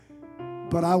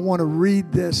but I want to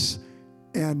read this,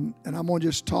 and I'm going to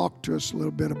just talk to us a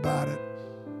little bit about it.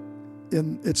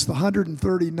 It's the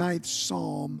 139th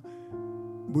Psalm.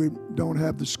 We don't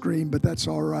have the screen, but that's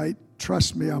all right.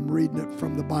 Trust me, I'm reading it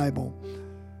from the Bible.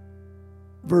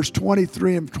 Verse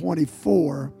 23 and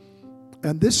 24,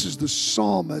 and this is the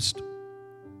psalmist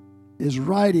is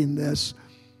writing this,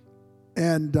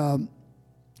 and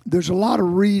there's a lot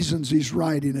of reasons he's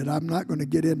writing it. I'm not going to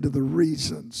get into the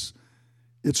reasons.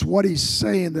 It's what he's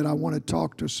saying that I want to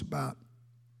talk to us about.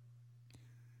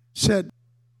 Said,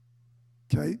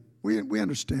 okay, we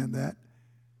understand that.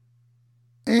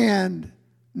 And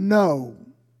know.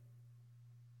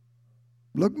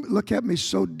 Look at me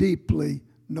so deeply.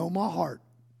 Know my heart.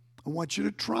 I want you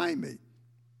to try me.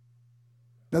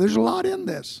 Now, there's a lot in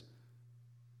this.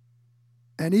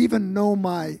 And even know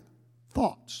my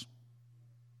thoughts.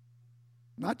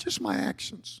 Not just my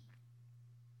actions.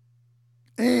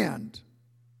 And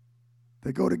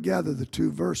they go together, the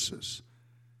two verses.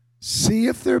 See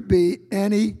if there be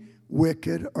any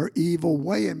wicked or evil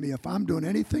way in me. If I'm doing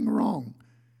anything wrong,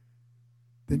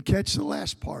 then catch the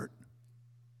last part.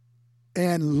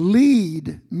 And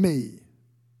lead me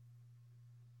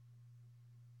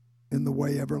in the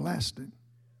way everlasting.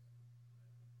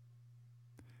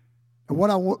 And what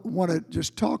I want to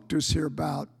just talk to us here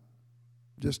about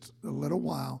just a little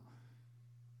while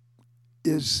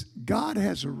is God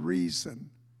has a reason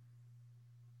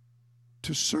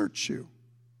to search you.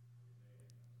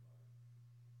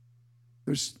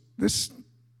 There's this,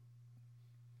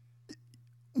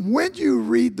 when you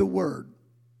read the Word,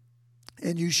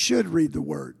 and you should read the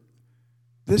Word,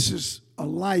 this is a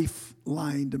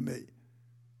lifeline to me.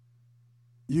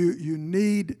 You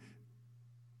need,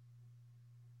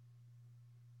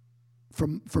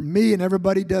 from me, and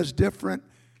everybody does different.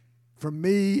 For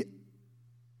me,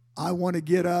 I want to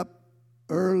get up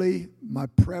early. My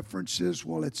preference is,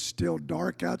 well, it's still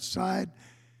dark outside.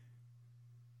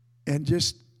 And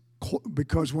just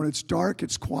because when it's dark,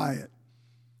 it's quiet.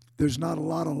 There's not a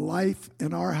lot of life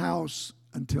in our house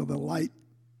until the light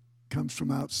comes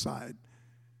from outside.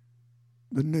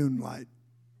 The noon light.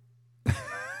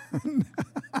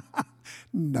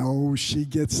 No, she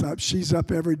gets up. She's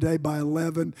up every day by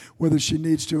 11, whether she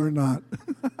needs to or not.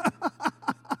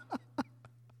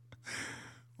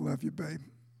 Love you, babe.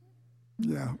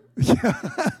 Yeah.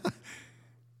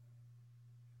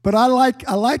 But I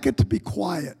like it to be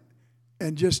quiet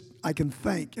and just I can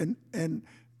think. And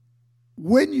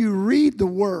when you read the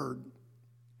Word,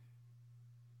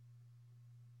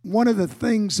 one of the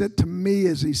things that to me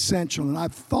is essential, and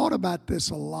I've thought about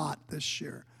this a lot this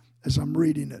year as I'm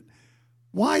reading it.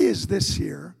 Why is this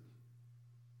here?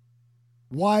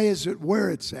 Why is it where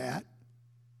it's at?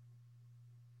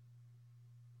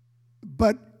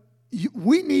 But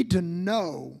we need to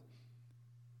know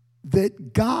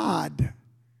that God,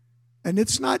 and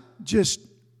it's not just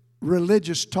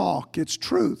religious talk, it's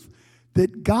truth,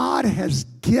 that God has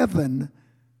given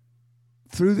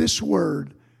through this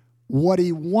Word what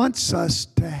He wants us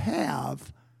to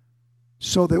have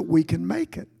so that we can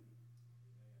make it.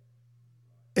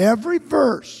 Every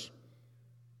verse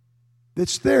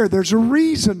that's there, there's a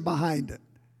reason behind it.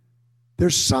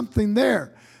 There's something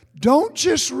there. Don't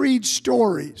just read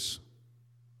stories.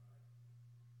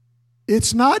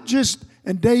 It's not just,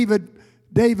 and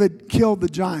David killed the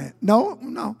giant.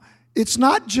 No. It's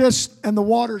not just, and the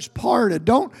waters parted.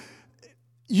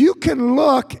 You can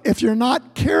look, if you're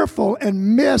not careful,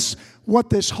 and miss what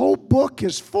this whole book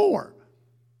is for.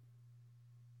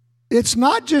 It's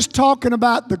not just talking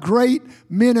about the great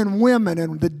men and women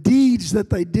and the deeds that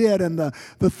they did and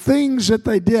the things that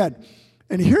they did.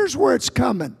 And here's where it's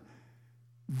coming.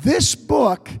 This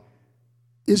book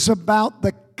is about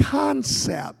the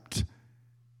concept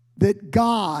that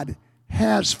God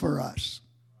has for us.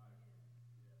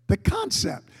 The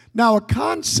concept. Now, a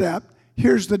concept,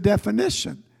 here's the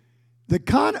definition.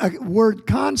 The word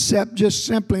concept just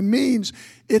simply means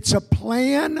it's a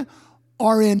plan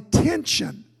or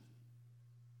intention.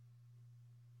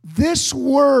 This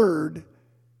word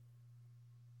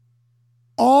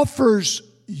offers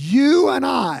you and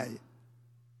I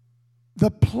the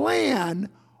plan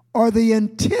or the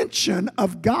intention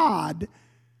of God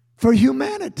for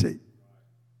humanity.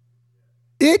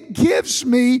 It gives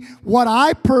me what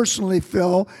I personally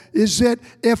feel is that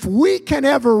if we can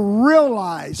ever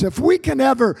realize, if we can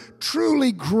ever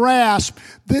truly grasp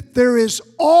that there is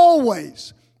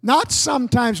always, not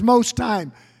sometimes, most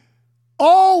time,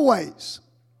 always.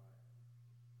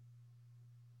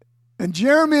 And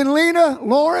Jeremy and Lena,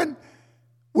 Lauren,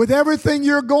 with everything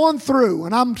you're going through,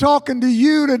 and I'm talking to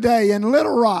you today in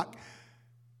Little Rock,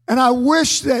 and I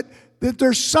wish that that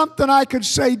there's something I could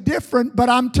say different, but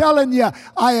I'm telling you,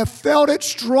 I have felt it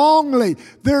strongly.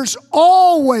 There's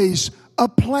always a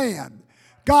plan.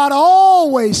 God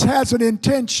always has an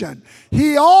intention.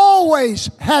 He always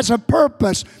has a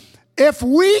purpose. If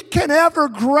we can ever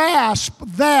grasp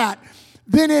that,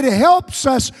 then it helps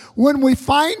us when we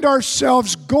find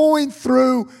ourselves going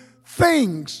through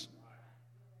things,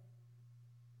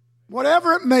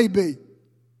 whatever it may be.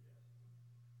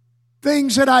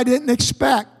 Things that I didn't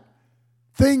expect,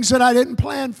 things that I didn't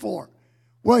plan for.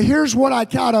 Well, here's what I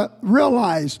gotta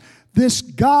realize. This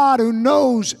God who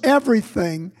knows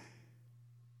everything,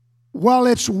 while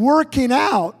it's working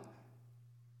out,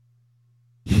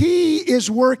 He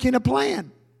is working a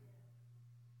plan.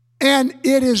 And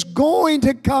it is going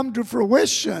to come to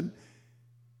fruition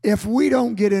if we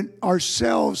don't get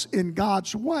ourselves in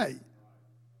God's way.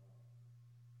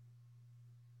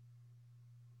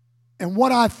 And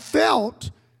what I felt,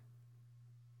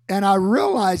 and I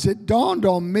realized it dawned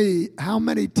on me how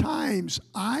many times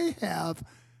I have,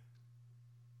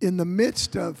 in the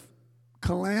midst of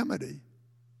calamity,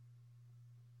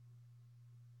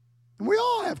 and we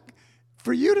all have.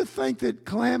 For you to think that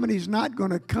calamity is not going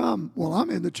to come, well,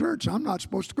 I'm in the church. I'm not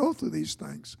supposed to go through these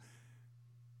things.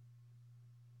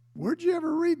 Where'd you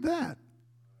ever read that?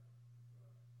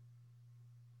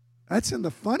 That's in the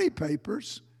funny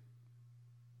papers.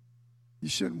 You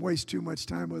shouldn't waste too much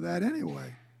time with that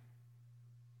anyway.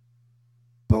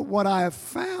 But what I have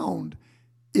found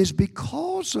is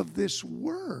because of this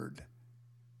word,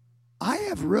 I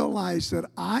have realized that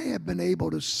I have been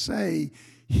able to say,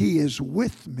 He is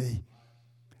with me.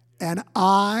 And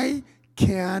I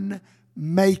can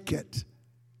make it.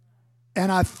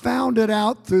 And I found it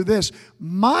out through this.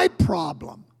 My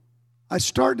problem, I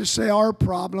started to say our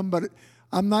problem, but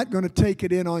I'm not going to take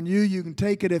it in on you. You can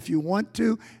take it if you want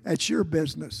to. It's your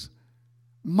business.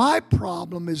 My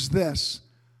problem is this: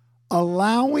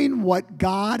 allowing what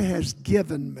God has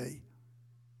given me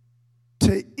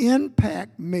to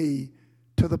impact me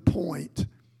to the point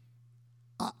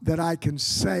that I can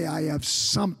say I have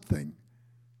something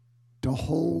to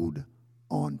hold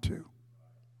on to.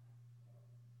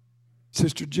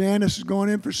 Sister Janice is going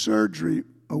in for surgery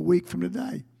a week from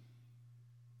today.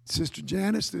 Sister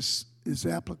Janice, this is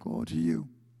applicable to you.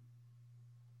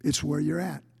 It's where you're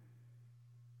at.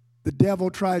 The devil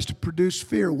tries to produce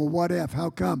fear. Well, what if? How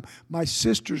come? My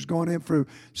sister's going in for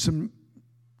some,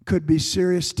 could be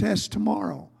serious tests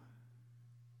tomorrow.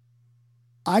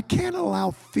 I can't allow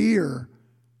fear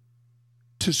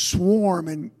to swarm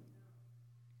and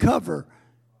cover.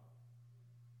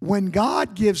 When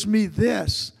God gives me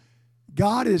this,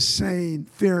 God is saying,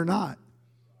 fear not.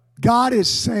 God is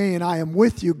saying, I am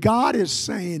with you. God is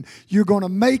saying, you're going to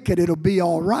make it. It'll be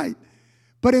all right.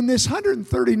 But in this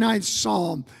 139th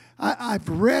Psalm, I've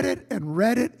read it and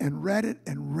read it and read it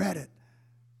and read it.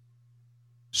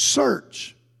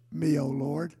 Search me, O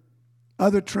Lord.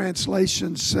 Other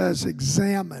translation says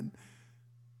examine.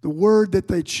 The word that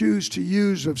they choose to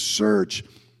use of search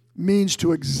means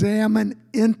to examine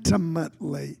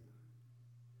intimately.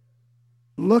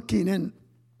 Looking in.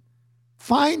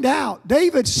 Find out.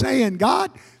 David's saying,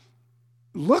 God,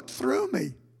 look through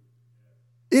me.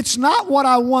 It's not what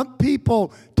I want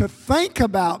people to think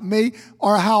about me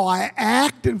or how I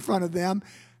act in front of them.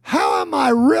 How am I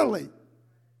really?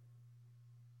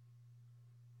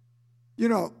 You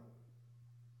know,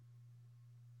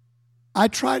 I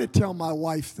try to tell my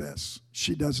wife this.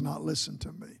 She does not listen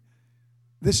to me.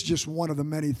 This is just one of the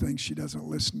many things she doesn't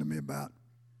listen to me about.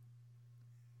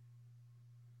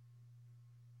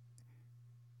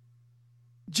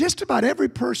 Just about every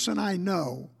person I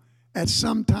know, at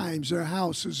some times their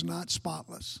house is not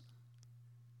spotless.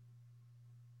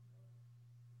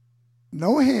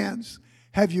 No hands.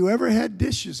 Have you ever had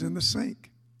dishes in the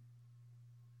sink?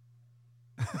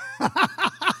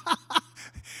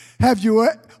 Have you,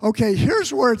 okay,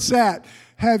 here's where it's at.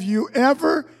 Have you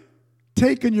ever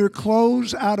taken your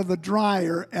clothes out of the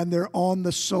dryer and they're on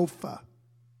the sofa?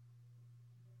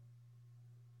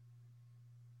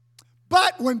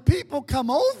 But when people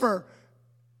come over,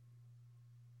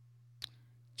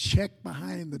 check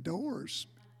behind the doors.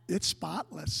 It's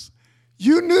spotless.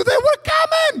 You knew they were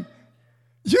coming.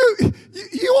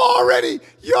 You already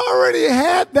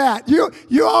had that. You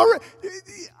already.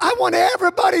 I want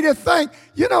everybody to think,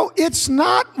 it's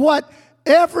not what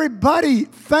everybody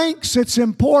thinks it's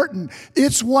important.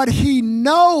 It's what he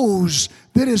knows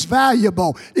that is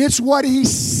valuable. It's what he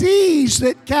sees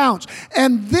that counts.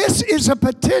 And this is a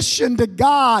petition to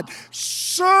God.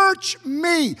 Search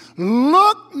me.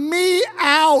 Look me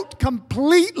out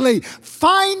completely.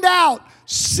 Find out.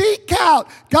 Seek out.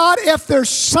 God, if there's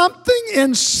something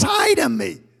inside of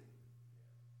me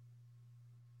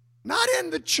in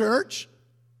the church.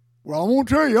 Well, I won't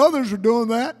tell you others are doing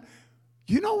that.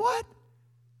 You know what?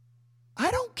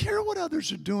 I don't care what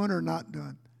others are doing or not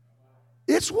doing.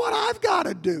 It's what I've got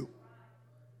to do.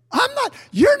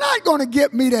 You're not going to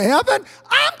get me to heaven.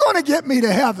 I'm going to get me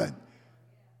to heaven.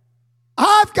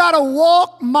 I've got to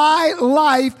walk my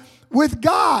life with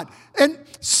God. And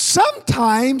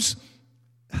sometimes,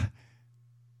 and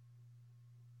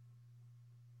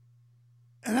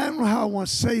I don't know how I want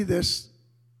to say this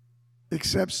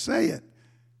except say it.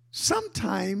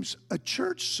 Sometimes a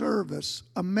church service,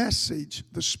 a message,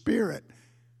 the Spirit,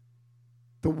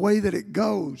 the way that it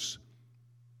goes,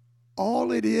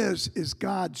 all it is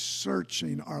God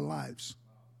searching our lives.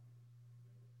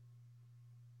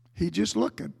 He's just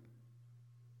looking.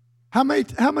 How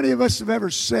many of us have ever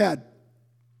said,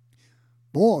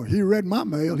 boy, he read my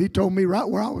mail. He told me right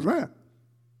where I was at.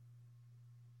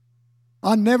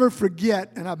 I'll never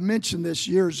forget, and I've mentioned this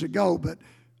years ago, but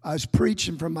I was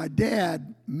preaching for my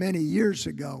dad many years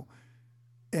ago.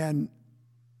 And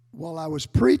while I was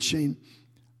preaching,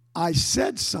 I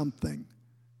said something.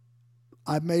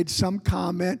 I made some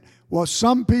comment. Well,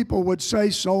 some people would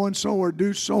say so-and-so or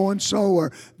do so-and-so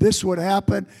or this would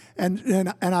happen.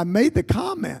 And I made the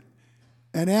comment.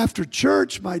 And after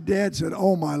church, my dad said,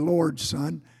 oh, my Lord,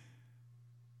 son.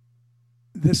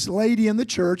 This lady in the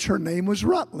church, her name was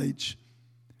Rutledge,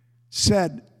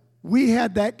 said, we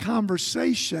had that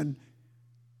conversation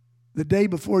the day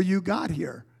before you got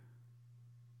here.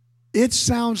 It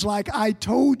sounds like I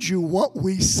told you what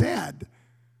we said.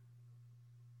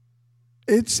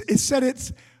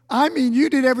 You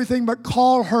did everything but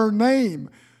call her name.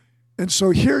 And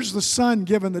so here's the son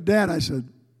giving the dad. I said,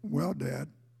 well, Dad,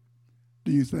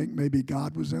 do you think maybe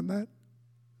God was in that?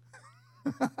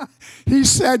 He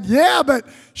said, yeah, but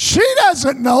she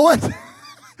doesn't know it.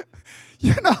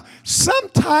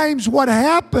 Sometimes what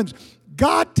happens,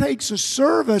 God takes a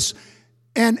service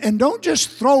and don't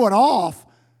just throw it off.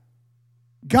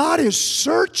 God is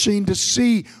searching to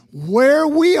see where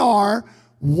we are,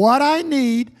 what I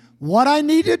need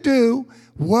to do,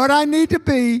 what I need to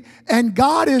be, and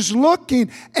God is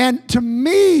looking. And to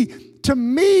me,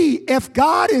 if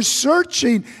God is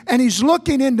searching and He's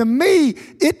looking into me,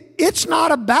 it's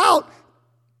not about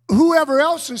whoever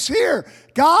else is here.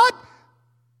 God,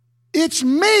 it's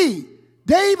me.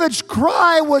 David's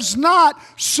cry was not,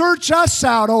 search us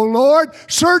out, O Lord.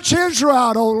 Search Israel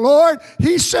out, O Lord.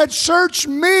 He said, search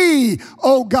me,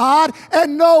 O God,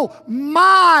 and know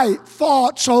my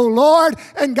thoughts, O Lord.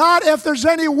 And God, if there's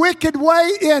any wicked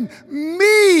way in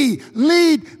me,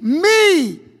 lead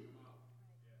me.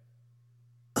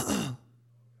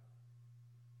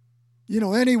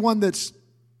 Anyone that's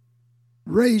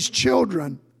raised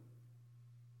children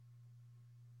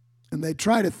and they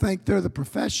try to think they're the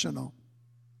professional.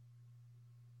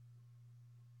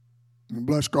 And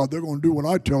bless God, they're going to do what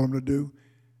I tell them to do.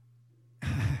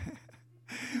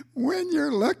 When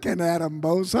you're looking at them,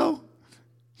 bozo,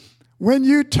 when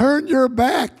you turn your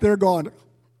back, they're going,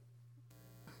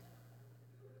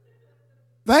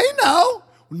 they know,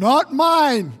 not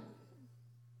mine.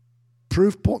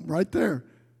 Proof point right there.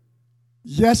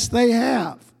 Yes, they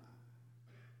have.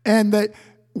 And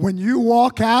when you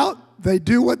walk out, they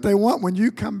do what they want. When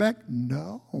you come back,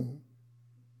 no,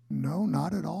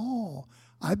 not at all.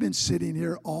 I've been sitting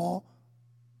here all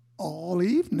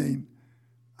evening.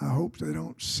 I hope they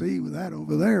don't see that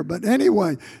over there. But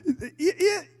anyway,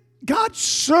 God,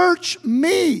 search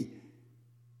me.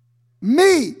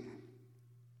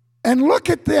 And look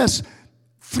at this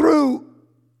through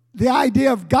the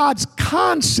idea of God's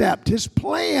concept, His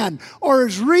plan, or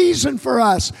His reason for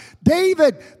us.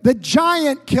 David, the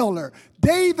giant killer.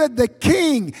 David, the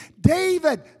king.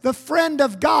 David, the friend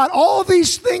of God. All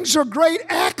these things are great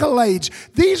accolades.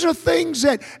 These are things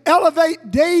that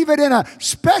elevate David in a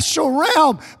special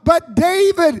realm. But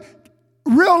David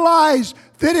realized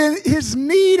that his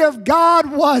need of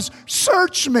God was,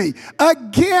 search me.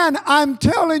 Again, I'm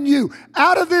telling you,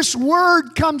 out of this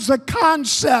word comes the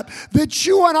concept that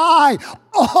you and I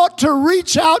ought to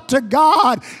reach out to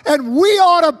God and we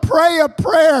ought to pray a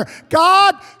prayer.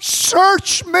 God,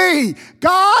 search me.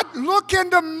 God, look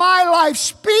into my life.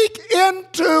 Speak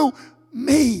into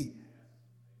me.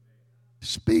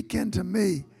 Speak into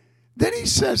me. Then he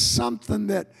says something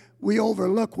that we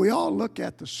overlook. We all look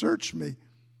at the search me.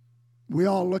 We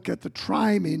all look at the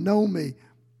try me, know me.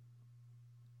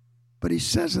 But he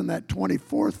says in that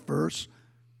 24th verse,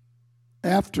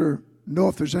 after know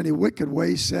if there's any wicked way,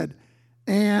 he said,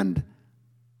 and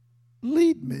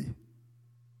lead me.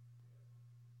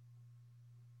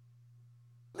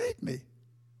 Lead me.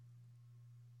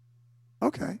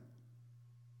 Okay.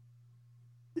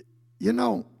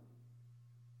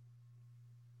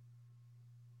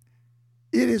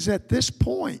 it is at this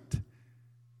point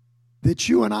that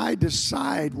you and I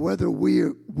decide whether we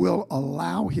will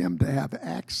allow him to have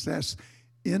access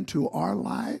into our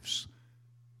lives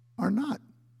or not.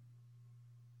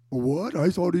 What? I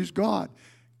thought he's God.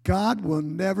 God will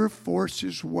never force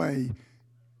his way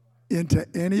into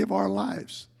any of our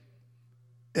lives.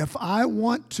 If I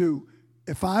want to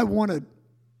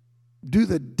do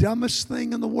the dumbest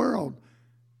thing in the world,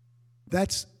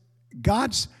 that's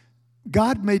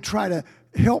God may try to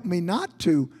help me not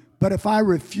to, but if I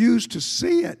refuse to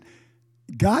see it,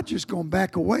 God's just going to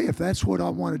back away. If that's what I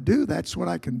want to do, that's what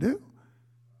I can do.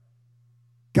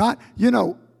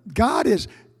 God is,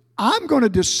 I'm going to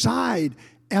decide,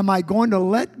 am I going to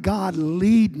let God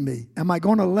lead me? Am I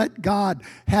going to let God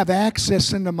have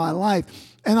access into my life?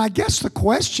 And I guess the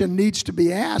question needs to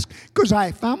be asked, because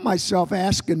I found myself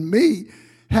asking me,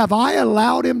 have I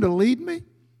allowed him to lead me?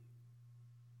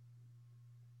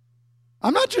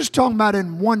 I'm not just talking about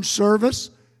in one service,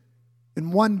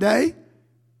 in one day.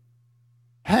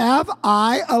 Have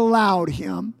I allowed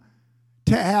him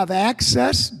to have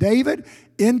access, David,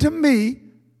 into me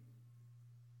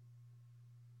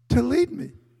to lead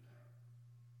me?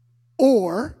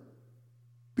 Or,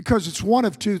 because it's one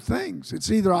of two things,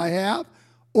 it's either I have,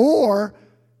 or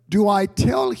do I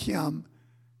tell him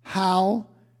how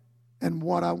and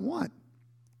what I want?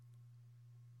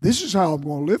 This is how I'm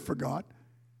going to live for God.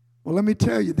 Well, let me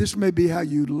tell you, this may be how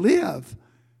you live,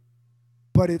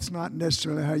 but it's not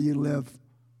necessarily how you live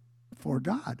for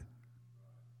God.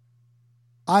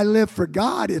 I live for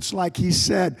God. It's like he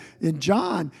said in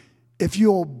John, if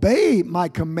you obey my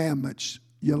commandments,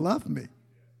 you love me.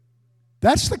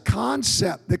 That's the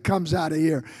concept that comes out of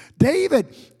here.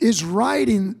 David is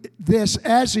writing this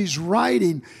as he's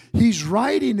writing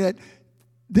it.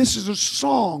 This is a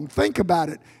song. Think about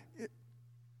it.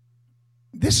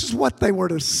 This is what they were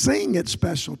to sing at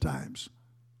special times.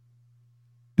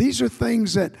 These are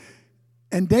things that,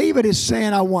 and David is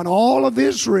saying, I want all of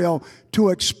Israel to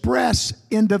express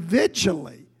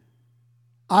individually.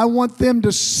 I want them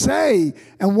to say,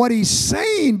 and what he's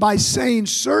saying by saying,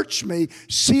 search me,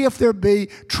 see if there be,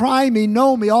 try me,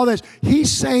 know me, all this.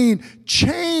 He's saying,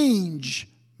 change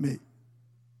me.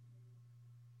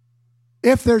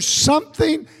 If there's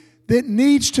something that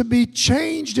needs to be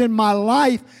changed in my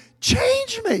life,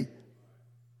 change me.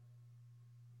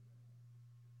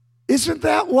 Isn't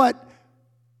that what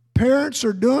parents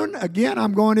are doing? Again,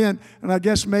 I'm going in, and I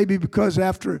guess maybe because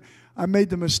after I made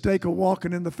the mistake of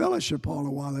walking in the fellowship hall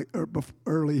a while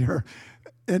earlier.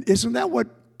 And isn't that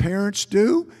what parents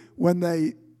do when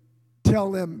they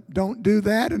tell them, don't do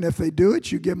that? And if they do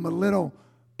it, you give them a little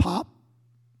pop.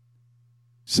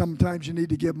 Sometimes you need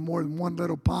to give them more than one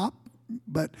little pop.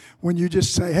 But when you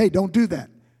just say, hey, don't do that.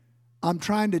 I'm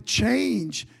trying to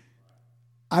change.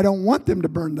 I don't want them to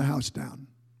burn the house down.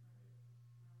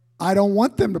 I don't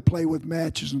want them to play with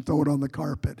matches and throw it on the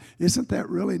carpet. Isn't that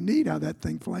really neat how that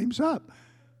thing flames up?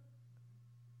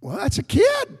 Well, that's a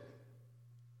kid.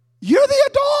 You're the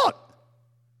adult.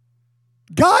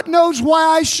 God knows why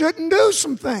I shouldn't do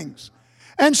some things.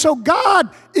 And so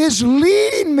God is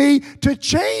leading me to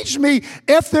change me.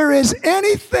 If there is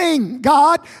anything,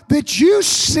 God, that you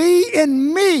see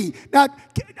in me. Now,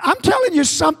 I'm telling you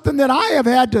something that I have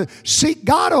had to seek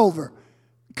God over,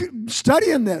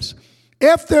 studying this.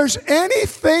 If there's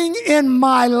anything in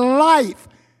my life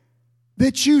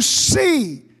that you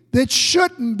see that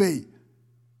shouldn't be,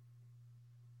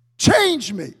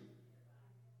 change me.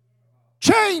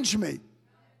 Change me.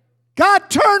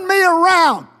 God, turn me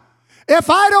around.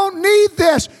 If I don't need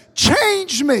this,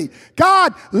 change me.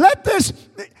 God, let this,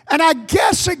 and I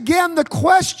guess again the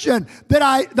question that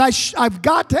I've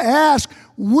got to ask,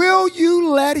 will you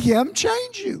let him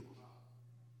change you?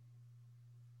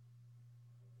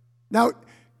 Now,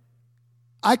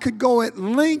 I could go at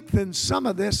length in some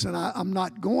of this, and I'm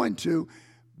not going to,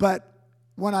 but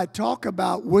when I talk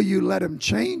about will you let him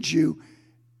change you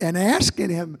and asking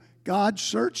him, God,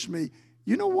 search me,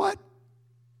 you know what?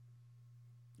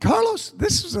 Carlos,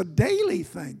 this is a daily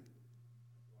thing.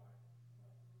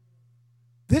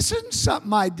 This isn't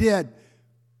something I did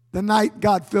the night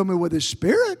God filled me with his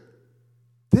Spirit.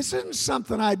 This isn't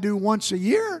something I do once a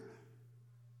year.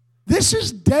 This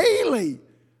is daily.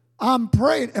 I'm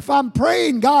praying. If I'm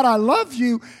praying, God, I love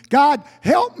you, God,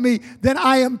 help me, then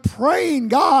I am praying,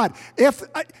 God.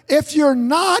 If you're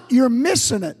not, you're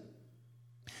missing it.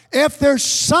 If there's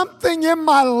something in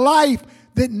my life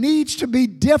that needs to be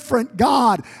different,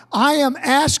 God, I am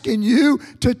asking you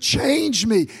to change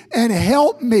me and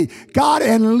help me, God,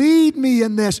 and lead me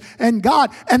in this. And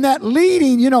God, and that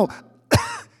leading,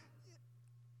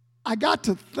 I got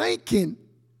to thinking,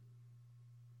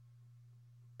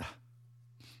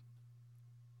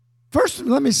 First,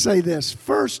 let me say this.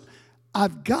 First,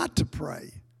 I've got to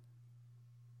pray.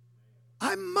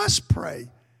 I must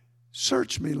pray.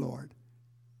 Search me, Lord.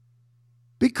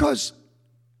 Because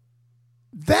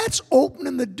that's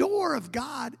opening the door of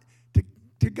God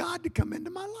to God to come into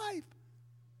my life.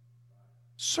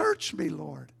 Search me,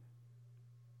 Lord.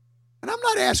 And I'm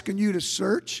not asking you to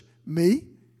search me.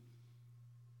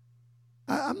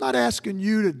 I'm not asking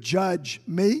you to judge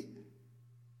me.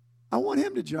 I want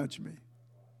him to judge me.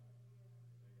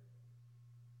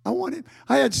 I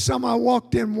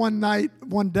walked in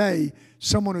one day,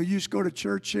 someone who used to go to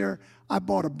church here. I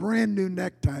bought a brand new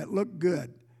necktie. It looked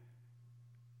good.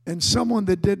 And someone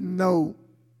that didn't know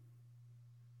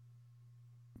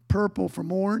purple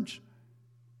from orange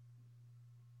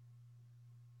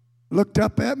looked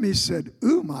up at me and said,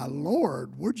 "Ooh, my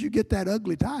Lord, where'd you get that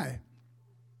ugly tie?"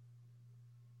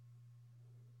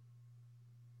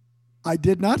 I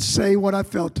did not say what I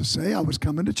felt to say. I was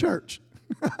coming to church.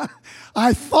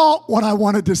 I thought what I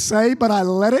wanted to say, but I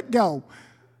let it go.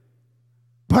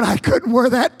 But I couldn't wear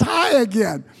that tie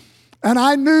again. And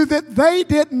I knew that they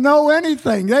didn't know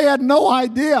anything. They had no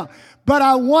idea. But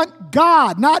I want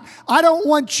God, I don't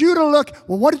want you to look,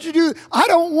 well, what did you do? I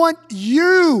don't want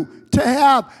you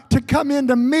to come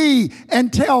into me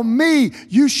and tell me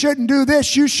you shouldn't do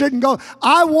this, you shouldn't go.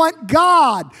 I want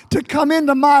God to come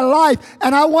into my life,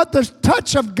 and I want the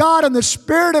touch of God and the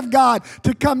Spirit of God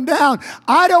to come down.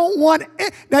 I don't want,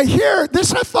 now here, I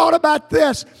thought about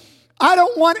this. I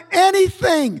don't want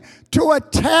anything to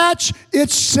attach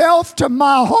itself to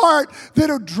my heart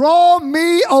that'll draw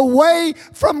me away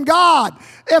from God.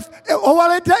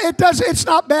 It's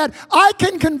not bad. I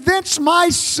can convince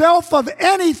myself of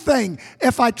anything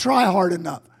if I try hard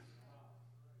enough.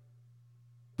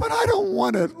 But I don't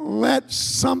want to let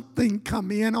something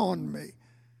come in on me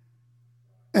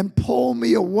and pull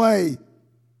me away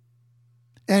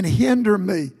and hinder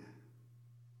me.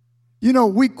 You know,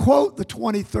 we quote the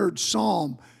 23rd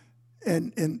Psalm,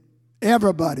 and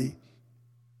everybody,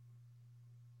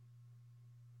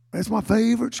 that's my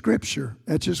favorite scripture.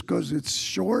 That's just because it's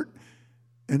short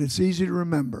and it's easy to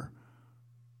remember.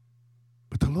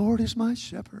 But the Lord is my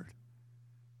shepherd.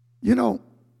 You know,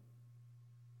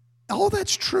 all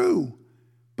that's true,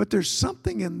 but there's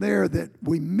something in there that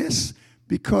we miss,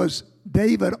 because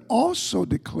David also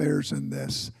declares in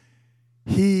this,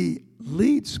 he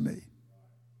leads me.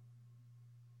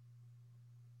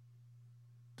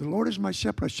 The Lord is my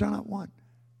shepherd, I shall not want.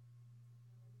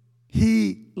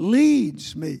 He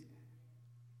leads me.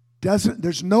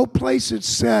 There's no place it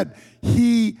said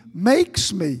he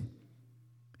makes me.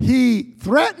 He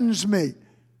threatens me.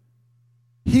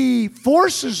 He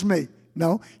forces me.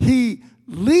 No, he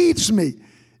leads me.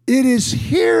 It is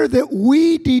here that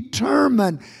we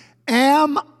determine,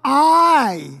 am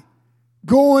I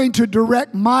going to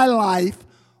direct my life,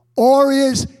 or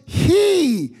is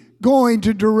he going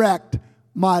to direct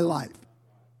my life?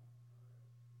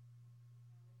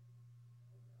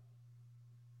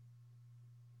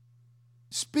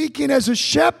 Speaking as a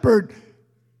shepherd,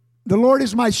 the Lord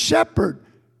is my shepherd.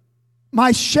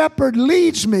 My shepherd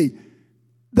leads me.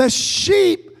 The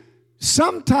sheep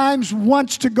sometimes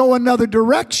wants to go another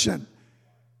direction.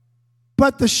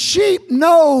 But the sheep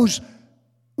knows,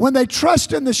 when they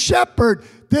trust in the shepherd,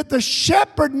 that the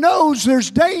shepherd knows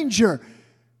there's danger.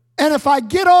 And if I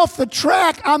get off the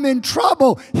track, I'm in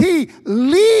trouble. He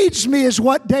leads me, is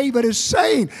what David is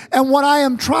saying. And what I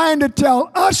am trying to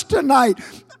tell us tonight,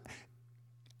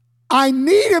 I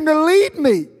need him to lead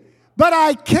me. But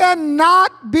I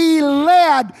cannot be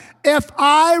led if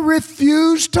I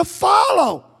refuse to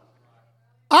follow.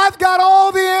 I've got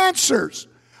all the answers.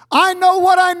 I know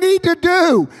what I need to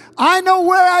do. I know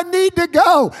where I need to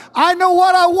go. I know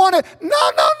what I want to.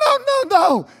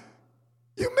 No.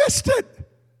 You missed it.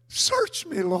 Search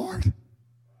me, Lord.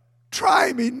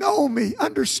 Try me, know me,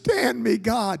 understand me,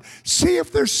 God. See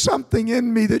if there's something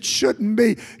in me that shouldn't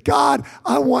be. God,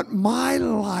 I want my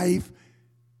life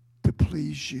to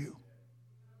please you.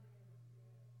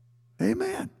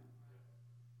 Amen.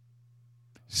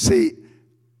 See,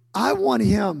 I want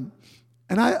him,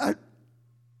 and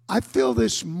I feel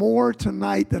this more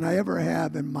tonight than I ever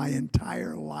have in my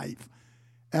entire life,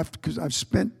 because I've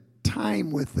spent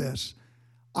time with this.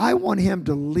 I want him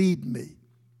to lead me.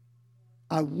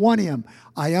 I want him.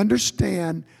 I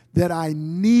understand that I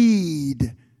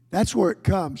need. That's where it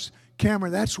comes.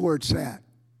 Cameron, that's where it's at.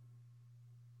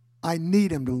 I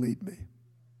need him to lead me.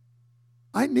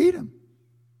 I need him.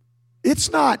 It's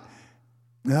not,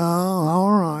 no,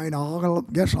 all right, I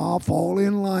guess I'll fall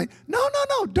in line. No,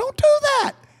 don't do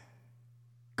that.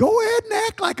 Go ahead and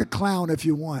act like a clown if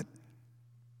you want.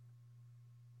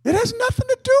 It has nothing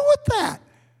to do with that.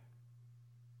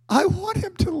 I want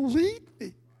him to lead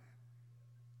me.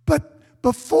 But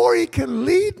before he can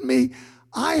lead me,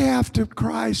 I have to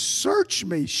cry, search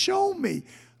me, show me,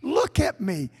 look at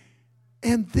me.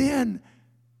 And then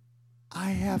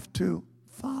I have to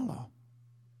follow.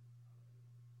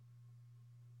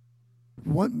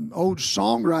 One old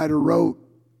songwriter wrote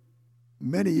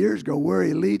many years ago, where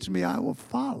he leads me, I will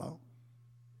follow.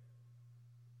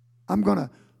 I'm going to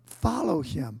follow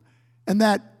him. And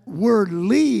that word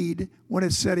lead, when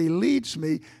it said he leads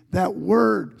me, that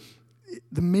word,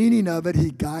 the meaning of it,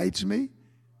 he guides me,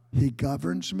 he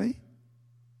governs me.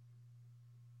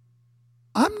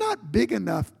 I'm not big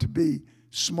enough to be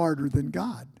smarter than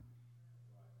God.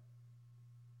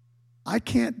 I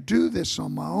can't do this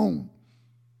on my own.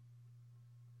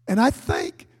 And I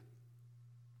think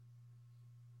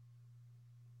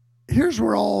here's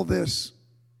where all this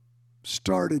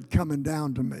started coming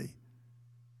down to me.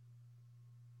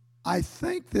 I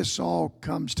think this all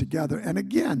comes together. And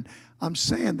again, I'm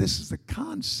saying this is a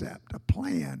concept, a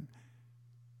plan,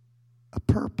 a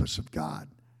purpose of God.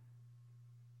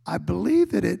 I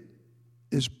believe that it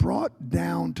is brought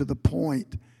down to the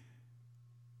point,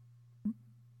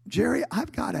 Jerry,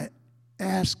 I've got to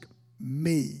ask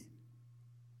me,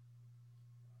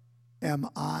 am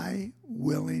I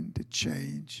willing to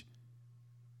change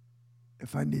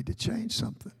if I need to change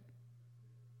something?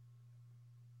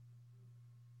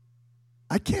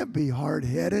 I can't be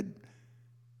hard-headed,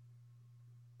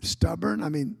 stubborn. I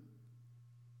mean,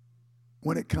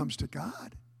 when it comes to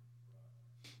God,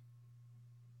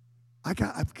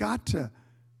 I've got to.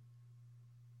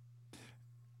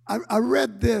 I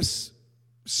read this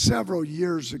several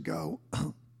years ago,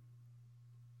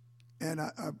 and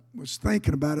I was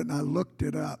thinking about it, and I looked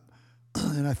it up,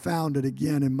 and I found it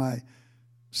again in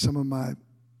some of my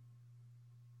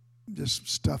just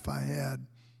stuff I had.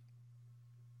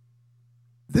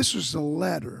 This was a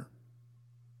letter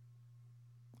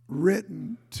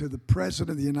written to the President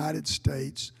of the United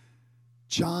States,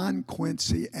 John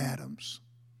Quincy Adams.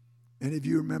 Any of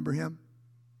you remember him?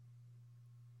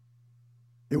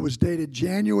 It was dated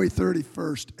January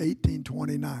 31st,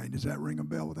 1829. Does that ring a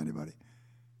bell with anybody?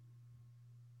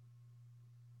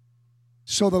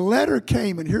 So the letter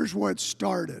came, and here's where it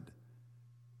started.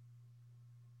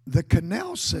 The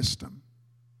canal system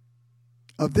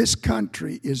of this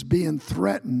country is being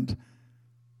threatened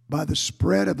by the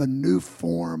spread of a new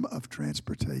form of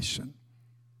transportation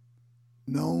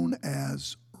known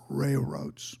as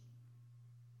railroads.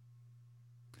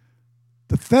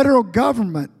 The federal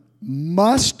government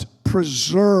must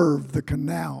preserve the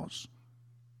canals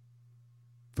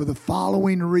for the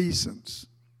following reasons.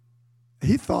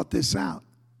 He thought this out.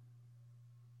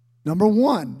 Number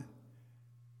one,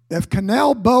 if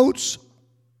canal boats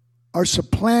are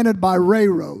supplanted by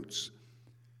railroads,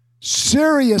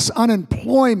 serious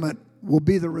unemployment will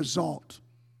be the result.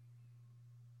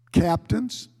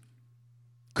 Captains,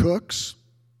 cooks,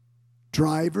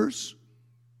 drivers,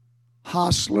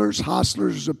 hostlers.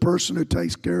 Hostlers is a person who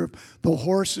takes care of the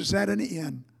horses at an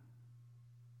inn.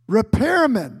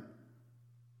 Repairmen,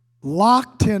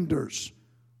 lock tenders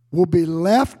will be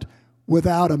left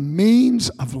without a means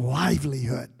of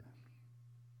livelihood.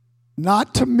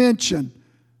 Not to mention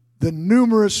the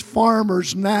numerous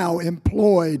farmers now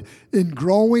employed in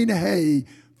growing hay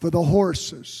for the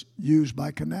horses used by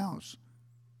canals.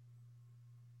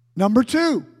 Number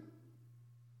two,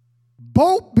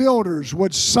 boat builders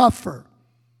would suffer,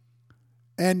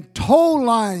 and tow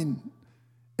line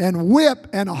and whip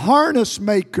and harness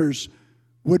makers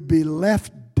would be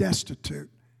left destitute.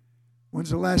 When's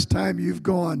the last time you've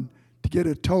gone to get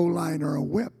a tow line or a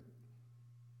whip?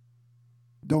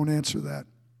 Don't answer that.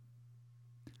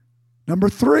 Number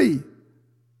three,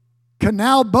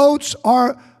 canal boats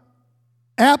are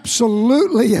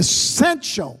absolutely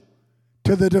essential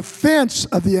to the defense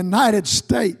of the United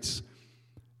States.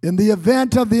 In the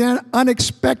event of the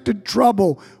unexpected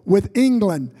trouble with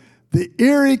England, the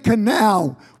Erie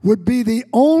Canal would be the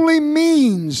only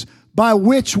means by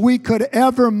which we could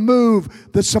ever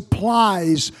move the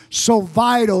supplies so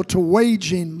vital to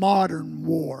waging modern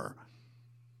war.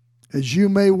 As you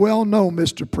may well know,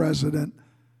 Mr. President,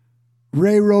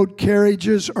 railroad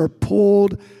carriages are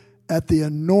pulled at the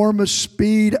enormous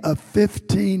speed of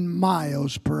 15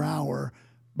 miles per hour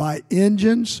by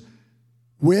engines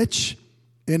which,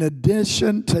 in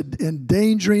addition to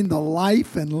endangering the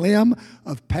life and limb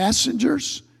of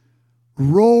passengers,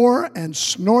 roar and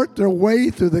snort their way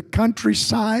through the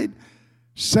countryside,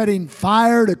 setting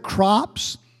fire to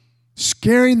crops,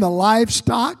 scaring the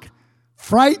livestock,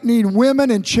 frightening women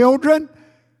and children.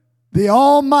 The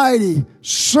Almighty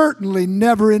certainly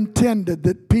never intended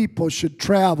that people should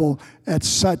travel at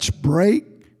such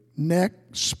neck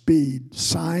speed.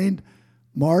 Signed,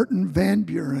 Martin Van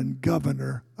Buren,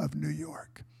 Governor of New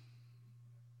York.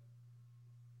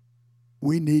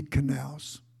 We need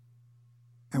canals,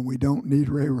 and we don't need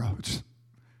railroads.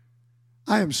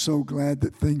 I am so glad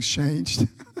that things changed.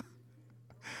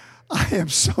 I am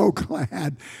so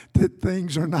glad that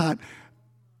things are not,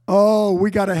 oh,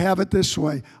 we got to have it this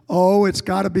way. Oh, it's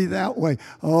got to be that way.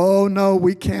 Oh, no,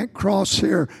 we can't cross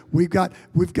here.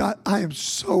 I am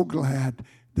so glad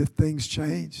that things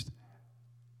changed.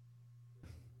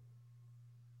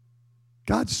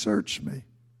 God searched me.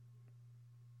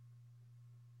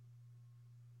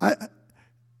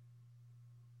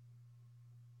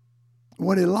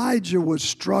 When Elijah was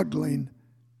struggling,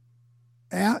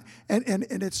 and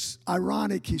it's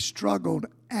ironic, he struggled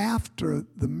after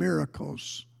the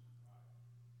miracles.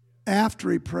 After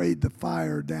he prayed the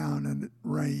fire down and it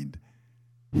rained,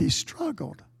 he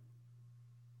struggled.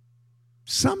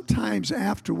 Sometimes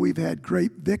after we've had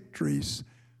great victories,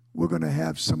 we're going to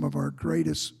have some of our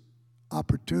greatest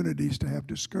opportunities to have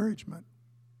discouragement.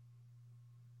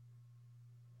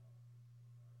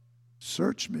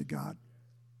 Search me, God.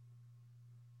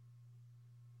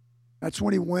 That's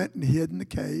when he went and hid in the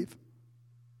cave.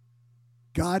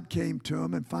 God came to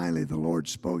him, and finally the Lord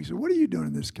spoke. He said, what are you doing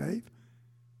in this cave?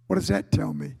 What does that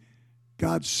tell me?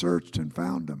 God searched and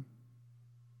found him.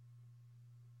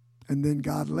 And then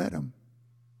God led him.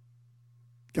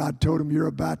 God told him, you're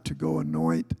about to go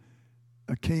anoint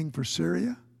a king for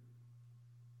Syria.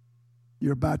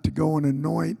 You're about to go and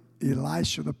anoint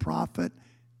Elisha the prophet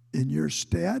in your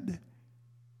stead.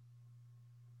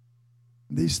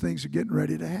 These things are getting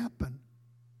ready to happen.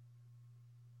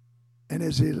 And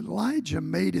as Elijah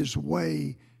made his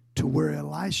way to where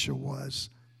Elisha was,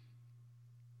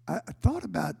 I thought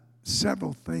about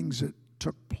several things that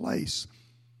took place.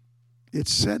 It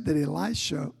said that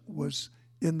Elisha was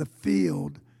in the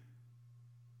field.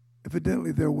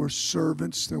 Evidently, there were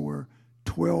servants. There were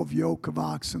 12 yoke of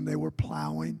oxen. They were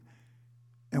plowing.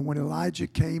 And when Elijah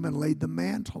came and laid the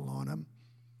mantle on him,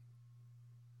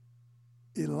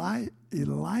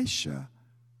 Elisha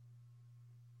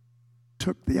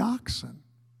took the oxen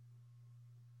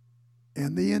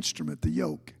and the instrument, the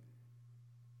yoke,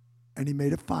 and he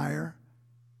made a fire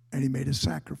and he made a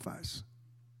sacrifice.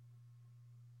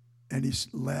 And he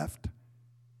left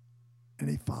and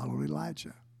he followed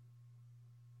Elijah.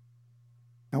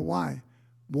 Now, why?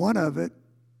 One of it,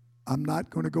 I'm not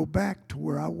going to go back to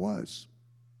where I was.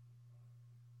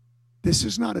 This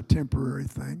is not a temporary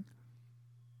thing.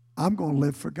 I'm going to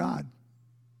live for God.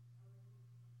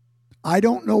 I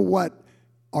don't know what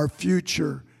our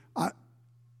future,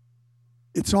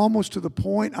 it's almost to the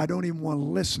point I don't even want to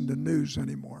listen to news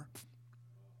anymore.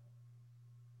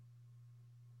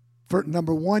 For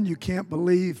number one, you can't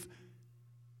believe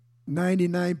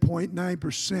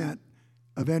 99.9%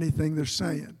 of anything they're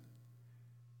saying.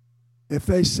 If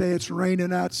they say it's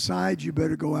raining outside, you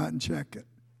better go out and check it.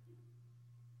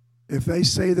 If they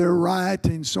say they're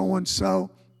rioting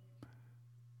so-and-so,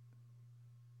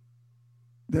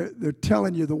 they're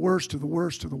telling you the worst of the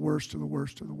worst of the worst of the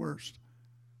worst of the worst.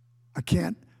 I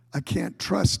can't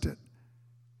trust it.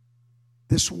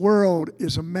 This world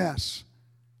is a mess.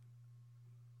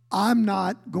 I'm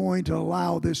not going to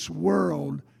allow this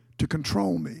world to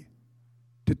control me,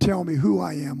 to tell me who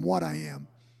I am, what I am.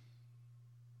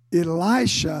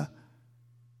 Elisha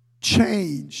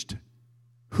changed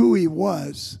who he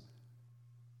was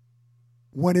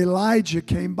when Elijah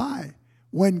came by.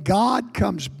 When God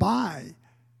comes by,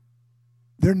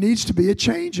 there needs to be a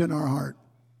change in our heart.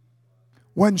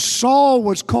 When Saul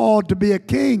was called to be a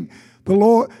king,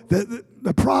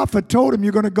 the prophet told him,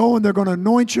 you're going to go and they're going to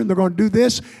anoint you and they're going to do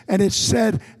this. And it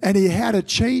said, and he had a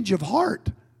change of heart.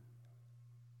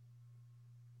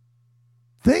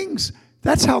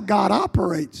 That's how God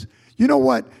operates. You know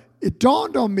what? It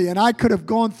dawned on me, and I could have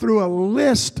gone through a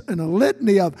list and a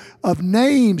litany of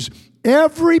names.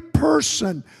 Every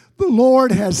person the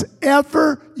Lord has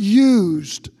ever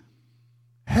used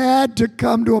had to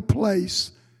come to a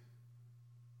place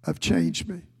of change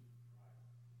me.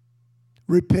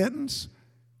 Repentance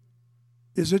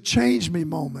is a change me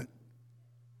moment.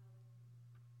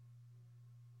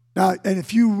 Now, and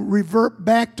if you revert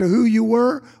back to who you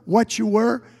were, what you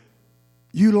were,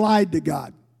 you lied to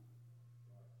God.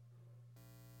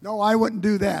 No, I wouldn't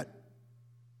do that.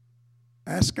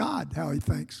 Ask God how he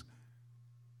thinks.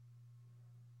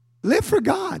 Live for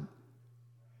God.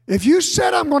 If you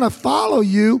said, I'm going to follow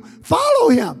you, follow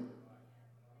him.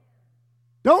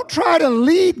 Don't try to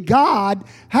lead God.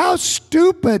 How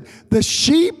stupid. The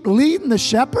sheep leading the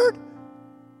shepherd?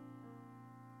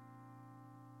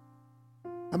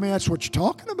 I mean, that's what you're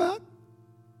talking about.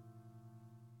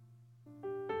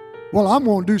 Well, I'm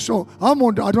going to do so. I'm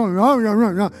going to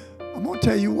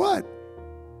tell you what.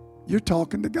 You're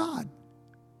talking to God.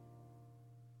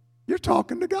 You're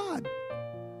talking to God.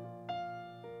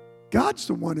 God's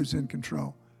the one who's in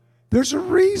control. There's a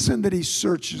reason that He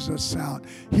searches us out.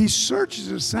 He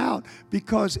searches us out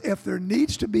because if there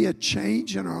needs to be a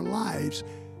change in our lives,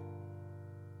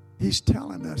 He's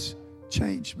telling us,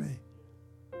 change me.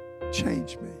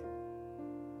 Change me.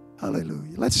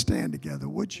 Hallelujah. Let's stand together,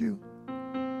 would you?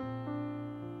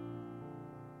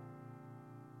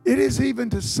 It is even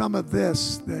to some of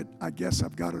this that I guess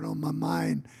I've got it on my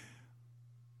mind.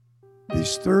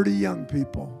 These 30 young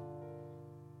people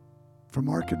from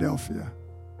Arkadelphia.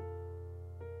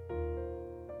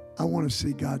 I want to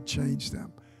see God change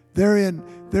them. They're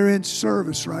in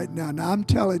service right now. Now I'm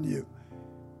telling you,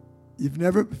 if you've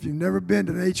never been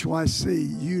to an HYC,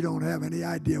 you don't have any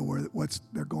idea what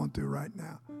they're going through right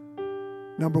now.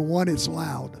 Number one, it's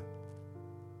loud.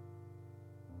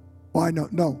 Oh, I know.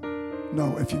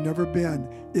 No, if you've never been,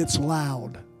 it's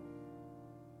loud.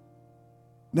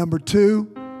 Number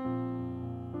two,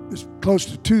 there's close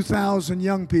to 2,000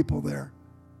 young people there.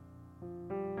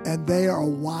 And they are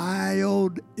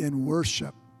wild in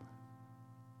worship.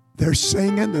 They're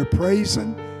singing, they're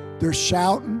praising, they're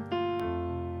shouting.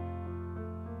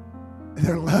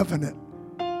 They're loving it.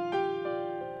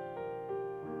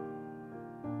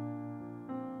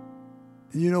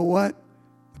 And you know what?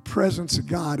 The presence of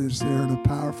God is there in a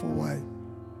powerful way.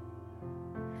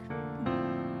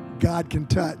 God can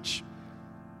touch.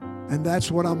 And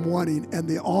that's what I'm wanting. And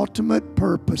the ultimate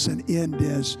purpose and end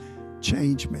is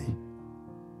change me.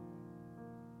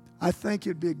 I think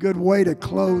it'd be a good way to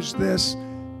close this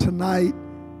tonight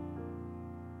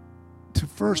to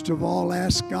first of all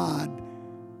ask God.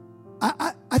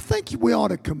 I think we ought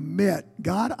to commit.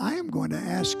 God, I am going to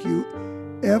ask you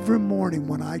every morning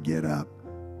when I get up,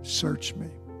 search me.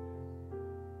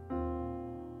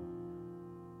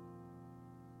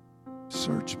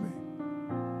 Search me.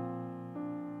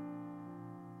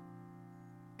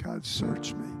 God,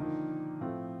 search me.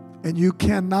 And you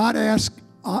cannot ask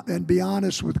and be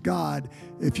honest with God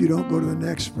if you don't go to the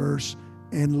next verse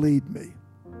and lead me.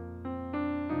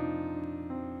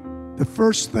 The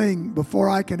first thing before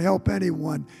I can help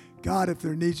anyone, God, if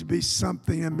there needs to be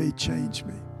something in me, change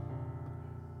me.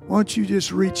 Why don't you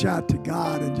just reach out to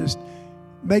God and just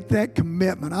make that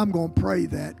commitment. I'm going to pray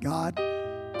that, God.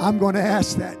 I'm going to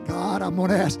ask that, God. I'm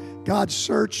going to ask, God,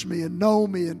 search me and know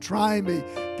me and try me.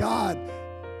 God,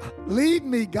 lead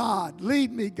me, God.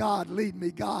 Lead me, God. Lead me,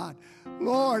 God.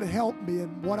 Lord, help me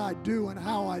in what I do and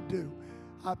how I do.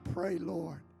 I pray,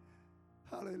 Lord.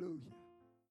 Hallelujah.